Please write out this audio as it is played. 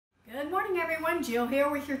everyone, Jill here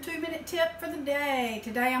with your 2-minute tip for the day.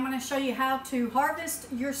 Today I'm going to show you how to harvest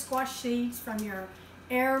your squash seeds from your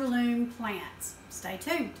heirloom plants. Stay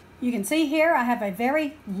tuned. You can see here I have a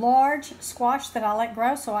very large squash that I let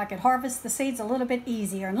grow so I could harvest the seeds a little bit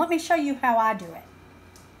easier. And let me show you how I do it.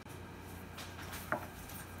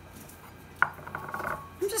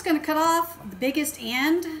 I'm just going to cut off the biggest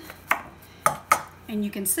end. And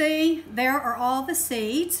you can see there are all the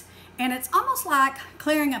seeds. And it's almost like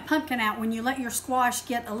clearing a pumpkin out when you let your squash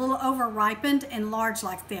get a little over-ripened and large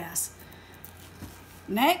like this.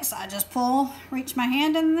 Next, I just reach my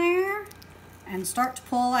hand in there and start to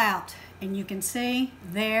pull out. And you can see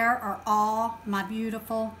there are all my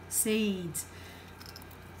beautiful seeds.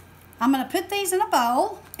 I'm going to put these in a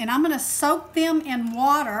bowl and I'm going to soak them in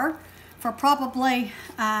water for probably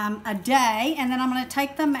a day, and then I'm going to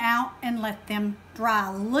take them out and let them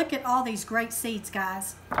dry. Look at all these great seeds,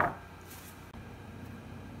 guys.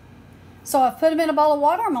 So I've put them in a bowl of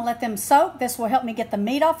water. I'm going to let them soak. This will help me get the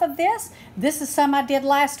meat off of this. This is some I did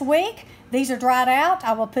last week. These are dried out.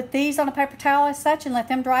 I will put these on a paper towel as such and let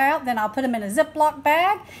them dry out. Then I'll put them in a Ziploc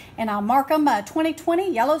bag and I'll mark them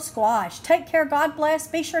 2020 yellow squash. Take care. God bless.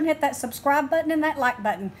 Be sure and hit that subscribe button and that like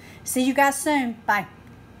button. See you guys soon. Bye.